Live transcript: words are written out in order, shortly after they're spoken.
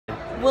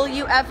Will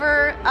you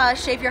ever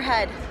shave your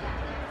head?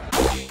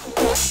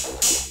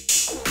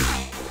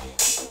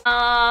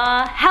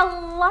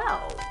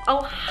 Hello.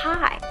 Oh,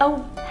 hi.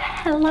 Oh,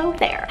 hello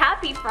there.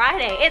 Happy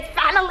Friday. It's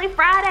finally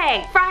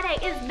Friday.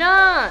 Friday is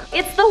done.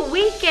 It's the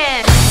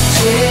weekend.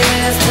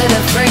 Cheers to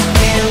the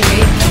freaking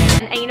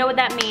weekend. And you know what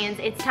that means?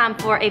 It's time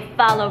for a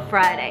Follow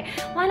Friday.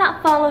 Why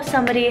not follow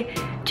somebody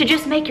to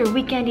just make your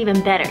weekend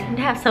even better? You can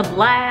have some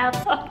laughs.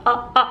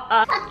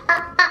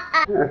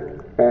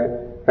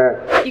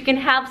 You can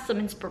have some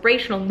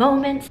inspirational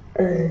moments.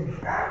 It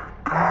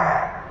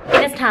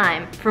is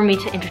time for me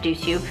to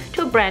introduce you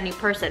to a brand new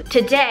person.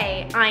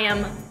 Today, I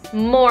am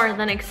more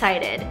than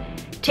excited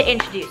to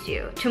introduce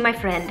you to my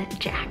friend,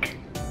 Jack.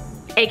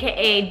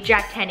 AKA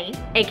Jack Tenney,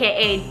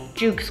 AKA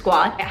Juke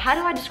Squad. How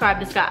do I describe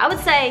this guy? I would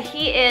say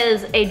he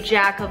is a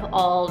jack of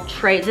all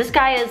trades. This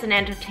guy is an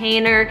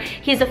entertainer,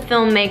 he's a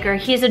filmmaker,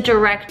 he's a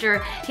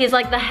director, he's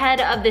like the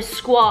head of this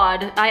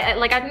squad.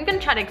 I'm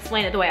gonna try to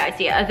explain it the way I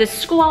see it. This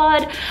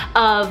squad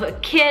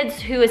of kids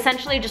who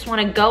essentially just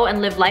wanna go and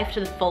live life to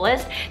the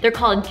fullest. They're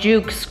called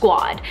Juke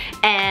Squad.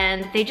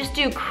 And they just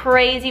do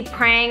crazy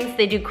pranks,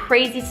 they do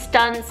crazy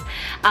stunts.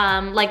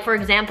 Like for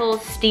example,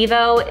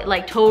 Steve-O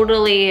like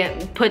totally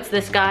puts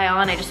this guy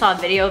on. I just saw a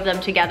video of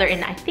them together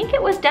in, I think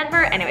it was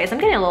Denver. Anyways, I'm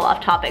getting a little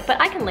off topic, but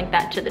I can link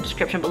that to the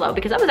description below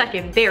because that was actually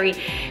a very,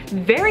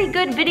 very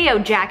good video,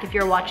 Jack, if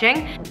you're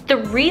watching. The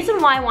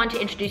reason why I want to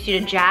introduce you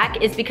to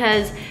Jack is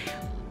because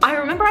I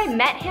remember I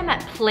met him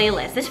at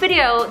Playlist. This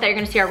video that you're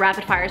gonna see are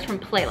rapid fires from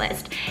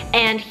Playlist.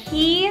 And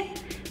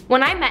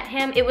when I met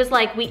him, it was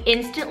like we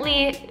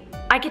instantly,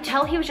 I could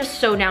tell he was just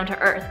so down to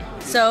earth.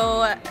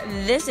 So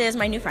this is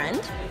my new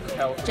friend,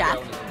 Jack,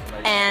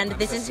 and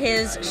this is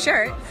his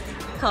shirt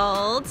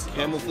called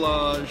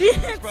Camouflage.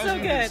 It's so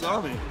good.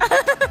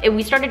 And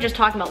we started just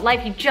talking about life.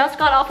 He just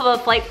got off of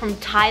a flight from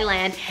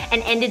Thailand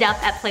and ended up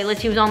at Playlist.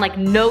 He was on like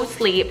no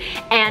sleep,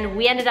 and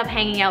we ended up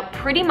hanging out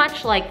pretty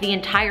much like the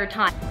entire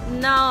time.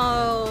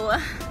 No.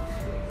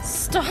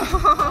 Stop.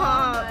 Oh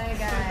my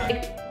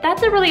God.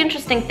 That's a really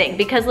interesting thing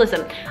because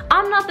listen,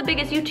 I'm not the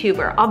biggest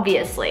YouTuber,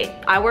 obviously.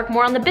 I work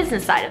more on the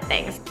business side of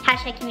things.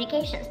 Hashtag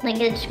communications, link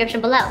in the description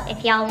below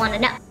if y'all wanna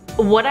know.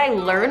 What I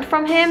learned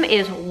from him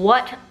is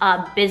what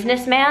a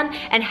businessman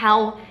and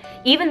how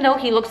even though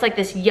he looks like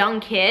this young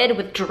kid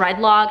with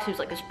dreadlocks who's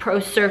like this pro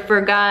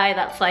surfer guy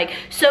that's like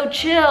so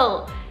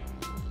chill,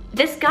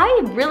 this guy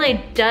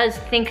really does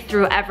think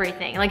through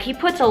everything. Like he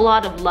puts a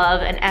lot of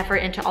love and effort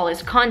into all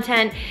his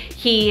content.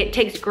 He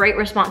takes great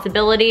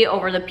responsibility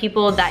over the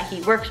people that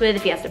he works with,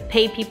 if he has to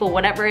pay people,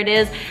 whatever it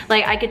is.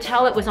 Like I could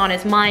tell it was on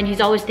his mind.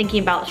 He's always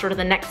thinking about sort of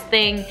the next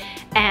thing.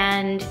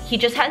 And he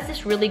just has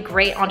this really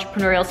great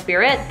entrepreneurial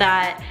spirit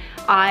that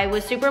I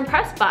was super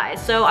impressed by,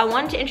 so I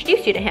wanted to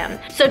introduce you to him.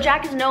 So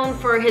Jack is known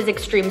for his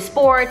extreme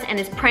sports and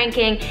his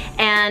pranking,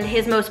 and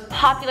his most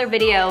popular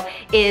video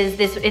is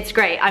this, it's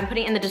great, I'm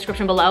putting it in the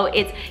description below.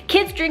 It's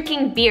kids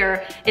drinking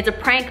beer. It's a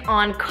prank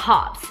on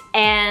cops,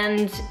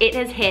 and it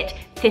has hit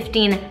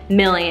 15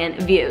 million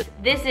views.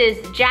 This is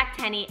Jack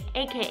Tenney,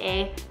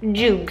 AKA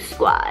Juke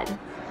Squad.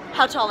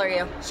 How tall are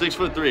you?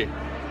 6'3".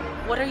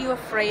 What are you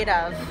afraid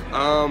of?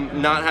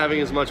 Not having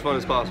as much fun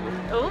as possible.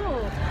 Ooh.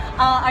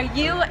 Are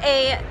you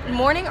a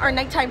morning or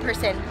nighttime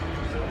person?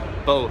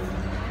 Both.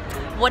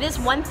 What is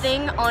one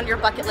thing on your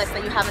bucket list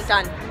that you haven't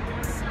done?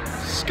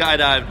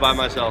 Skydive by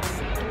myself.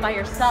 By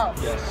yourself?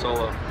 Yes,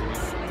 solo.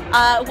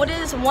 What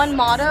is one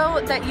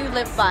motto that you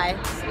live by?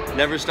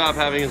 Never stop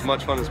having as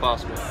much fun as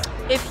possible.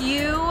 If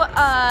you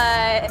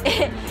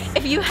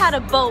if you had a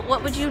boat,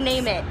 what would you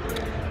name it?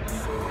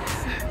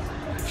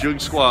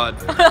 Joog Squad.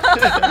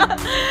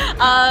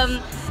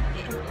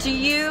 Do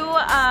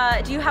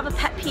you have a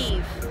pet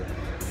peeve?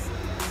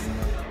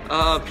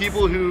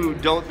 People who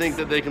don't think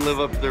that they can live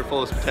up to their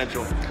fullest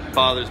potential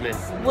bothers me.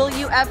 Will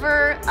you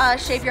ever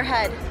shave your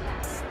head?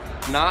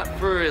 Not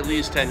for at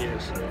least 10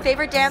 years.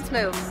 Favorite dance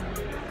move?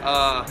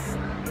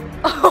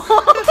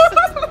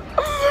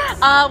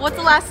 What's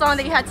the last song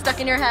that you had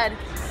stuck in your head?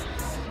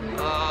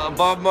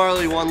 Bob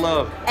Marley, One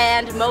Love.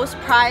 And most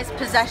prized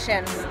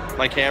possession?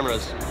 My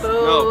cameras. Boo.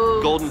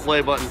 No, golden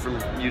play button from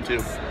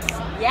YouTube.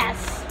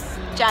 Yes.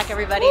 Jack,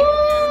 everybody.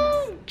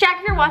 Woo! Jack,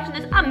 if you're watching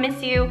this, I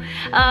miss you.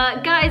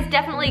 Guys,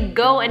 definitely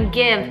go and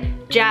give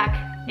Jack,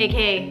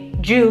 aka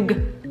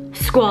Joog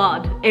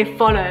Squad, a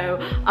follow.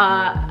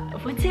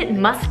 What's it,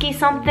 Musky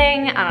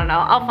something? I don't know,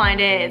 I'll find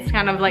it. It's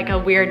kind of like a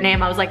weird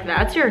name. I was like,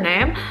 that's your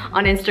name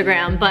on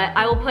Instagram, but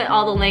I will put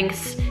all the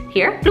links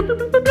here, but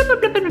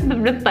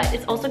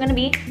it's also gonna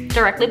be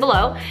directly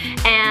below.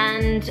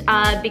 And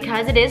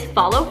because it is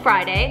Follow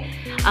Friday,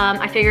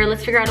 I figure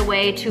let's figure out a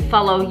way to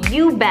follow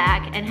you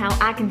back and how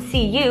I can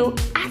see you.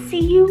 I see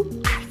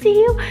you, I see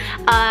you.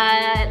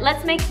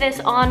 Let's make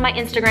this on my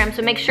Instagram,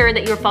 so make sure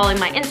that you're following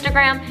my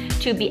Instagram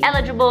to be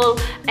eligible.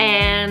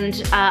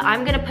 And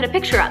I'm gonna put a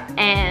picture up,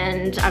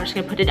 and I'm just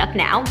gonna put it up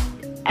now.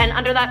 And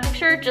under that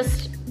picture,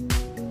 just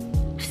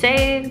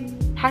say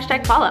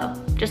hashtag follow.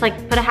 Just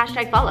like put a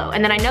hashtag follow,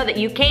 and then I know that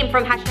you came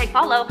from hashtag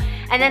follow,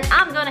 and then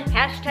I'm gonna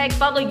hashtag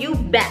follow you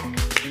back.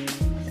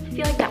 I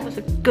feel like that was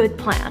a good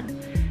plan.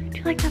 Do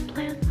you like that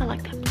plan? I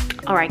like that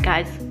plan. All right,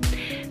 guys.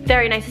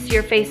 Very nice to see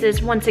your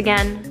faces once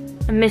again.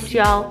 I miss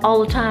y'all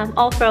all the time,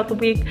 all throughout the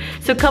week.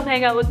 So come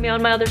hang out with me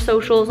on my other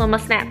socials, on my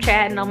Snapchat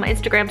and on my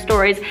Instagram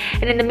stories.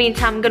 And in the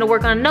meantime, I'm gonna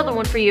work on another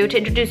one for you to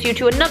introduce you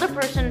to another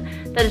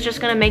person that is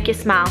just gonna make you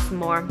smile some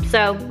more.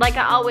 So like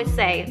I always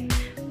say,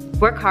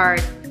 work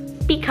hard,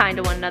 be kind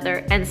to one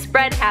another, and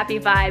spread happy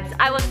vibes.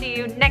 I will see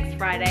you next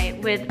Friday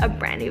with a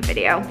brand new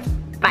video.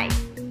 Bye.